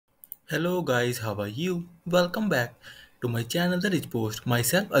Hello guys, how are you? Welcome back to my channel Therichpost.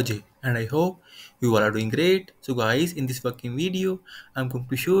 Myself Ajay and I hope you all are doing great. So guys, in this working video, I'm going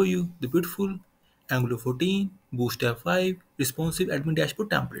to show you the beautiful Angular 14 Bootstrap 5 responsive admin dashboard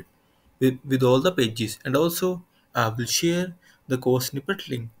template with all the pages, and also I will share the code snippet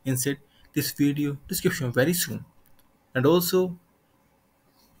link inside this video description very soon. And also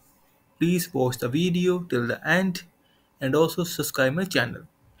please watch the video till the end and also subscribe my channel.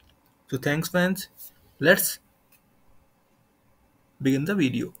 So thanks fans. Let's begin the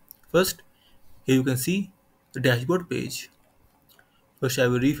video. First, here you can see the dashboard page. First, I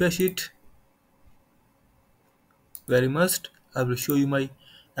will refresh it. Very must. I will show you my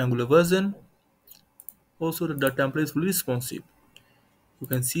Angular version. Also, the template is fully responsive. You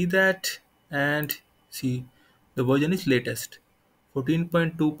can see that and see the version is latest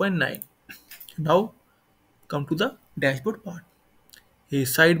 14.2.9. Now, come to the dashboard part. Here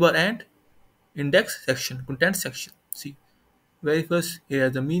is sidebar and index section, content section. See, very first, here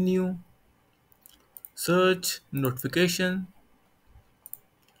is the menu, search, notification,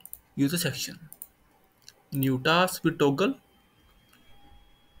 user section, new task with toggle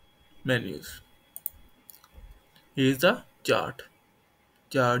menus. Here is the chart.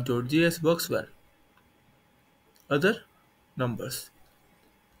 Chart.js works well. Other numbers: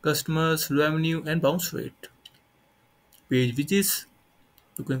 customers, revenue, and bounce rate. Page widgets.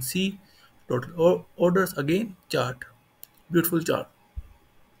 You can see total orders again. Chart. Beautiful chart.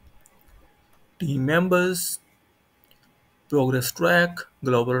 Team members, progress track,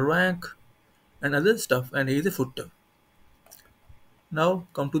 global rank, and other stuff. And here is the footer. Now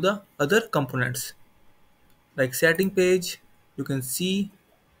come to the other components like setting page. You can see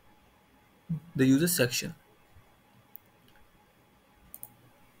the user section,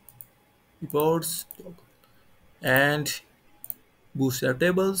 reports, and bootstrap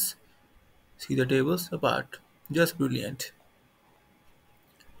tables. See the tables apart. Just brilliant.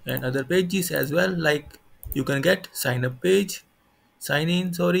 And other pages as well, like you can get sign up page, sign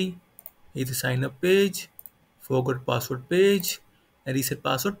in, sorry, is a sign up page, forgot password page, and reset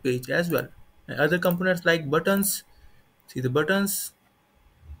password page as well. And other components like buttons, see the buttons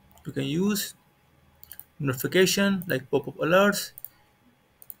you can use, notification like pop-up alerts.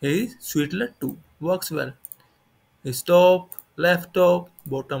 Here is sweet alert 2 works well. Is top,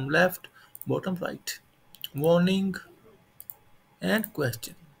 bottom left, bottom right, warning, and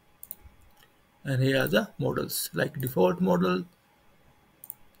question. And here are the models like default model,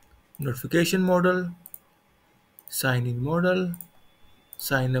 notification model, sign in model,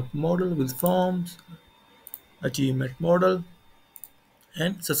 sign up model with forms, achievement model,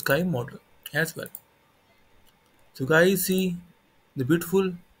 and subscribe model as well. So guys, see the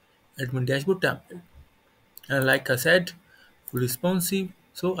beautiful admin dashboard template, and like I said, full responsive.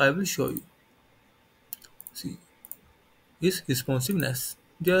 So I will show you. See, is responsiveness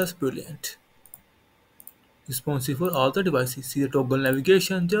just brilliant. Responsive for all the devices. See the toggle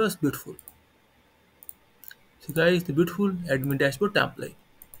navigation, just beautiful. So guys, the beautiful admin dashboard template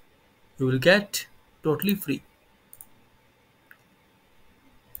you will get totally free.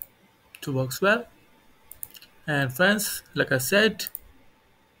 So works well. And friends, like I said,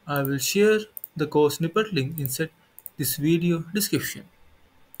 I will share the code snippet link inside this video description.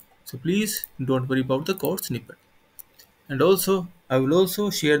 So please don't worry about the code snippet. And also, I will also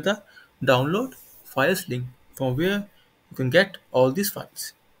share the download files link from where you can get all these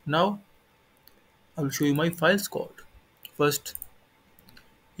files. Now, I will show you my files code. First,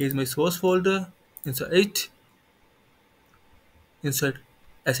 here's my source folder. Inside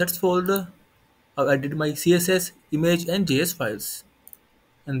assets folder, I've added my CSS, image, and JS files.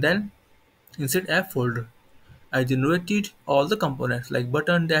 And then inside app folder, I generated all the components like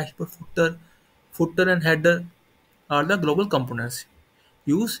button, dashboard, footer and header are the global components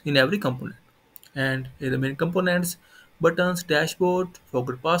used in every component. And here are the main components: buttons, dashboard,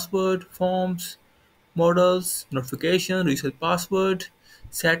 forgot password, forms, models, notification, reset password,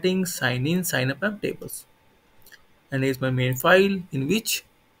 settings, sign in, sign up, and tables. And here's my main file in which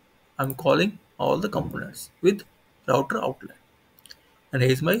I'm calling all the components with router outline. And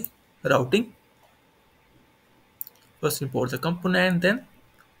here's my routing. First import the component, then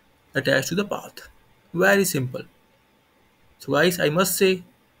attach to the path. Very simple. So guys, I must say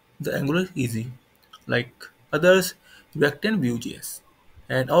the Angular is easy, like others React and Vue.js.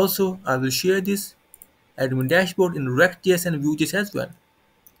 And also I will share this admin dashboard in React.js and Vue.js as well.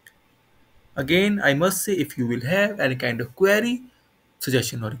 Again, I must say, if you will have any kind of query,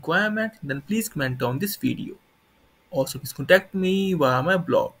 suggestion or requirement, then please comment on this video. Also please contact me via my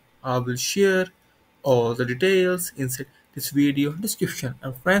blog. I will share all the details inside this video description.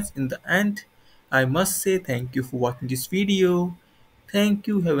 And friends, in the end, I must say thank you for watching this video. Thank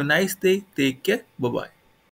you. Have a nice day. Take care. Bye bye.